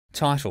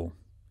Title: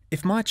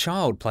 If my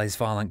child plays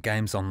violent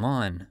games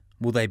online,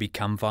 will they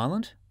become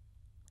violent?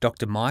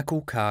 Dr. Michael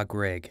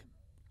Carr-Gregg,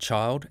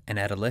 child and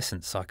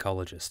adolescent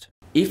psychologist.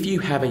 If you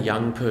have a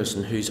young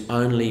person whose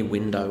only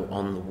window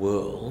on the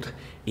world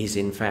is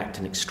in fact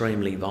an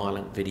extremely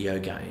violent video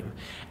game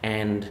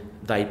and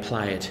they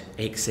play it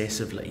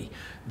excessively,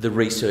 the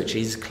research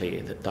is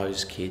clear that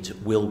those kids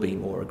will be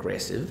more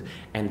aggressive,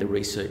 and the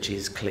research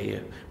is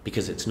clear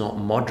because it's not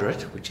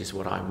moderate, which is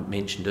what I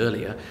mentioned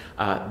earlier,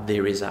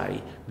 there is a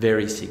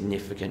very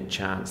significant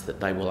chance that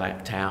they will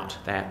act out,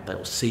 that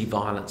they'll see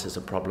violence as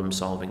a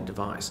problem-solving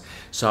device.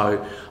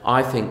 So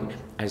I think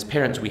as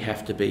parents we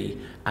have to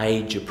be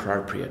age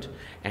appropriate,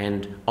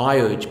 and I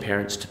urge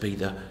parents to be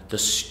the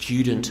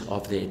student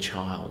of their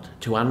child,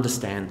 to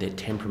understand their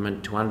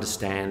temperament, to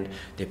understand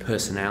their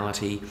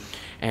personality,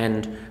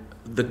 and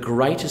the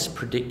greatest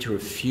predictor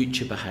of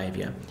future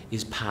behaviour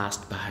is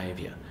past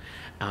behaviour.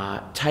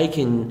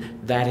 Taking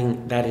that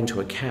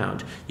into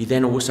account, you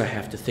then also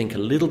have to think a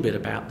little bit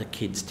about the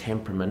kid's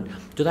temperament.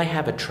 Do they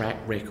have a track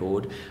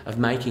record of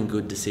making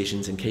good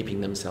decisions and keeping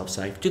themselves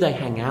safe? Do they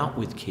hang out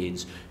with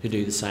kids who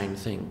do the same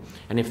thing?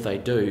 And if they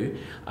do,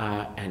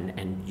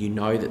 and you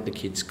know that the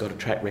kid's got a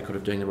track record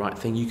of doing the right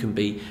thing, you can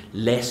be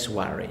less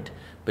worried.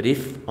 But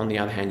if, on the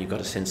other hand, you've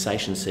got a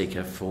sensation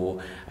seeker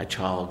for a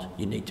child,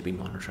 you need to be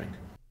monitoring.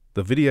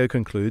 The video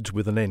concludes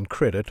with an end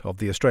credit of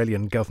the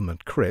Australian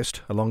Government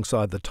crest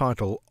alongside the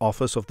title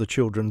Office of the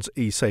Children's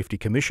eSafety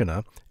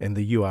Commissioner and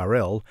the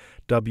URL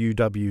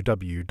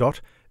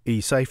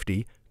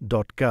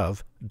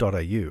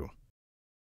www.esafety.gov.au.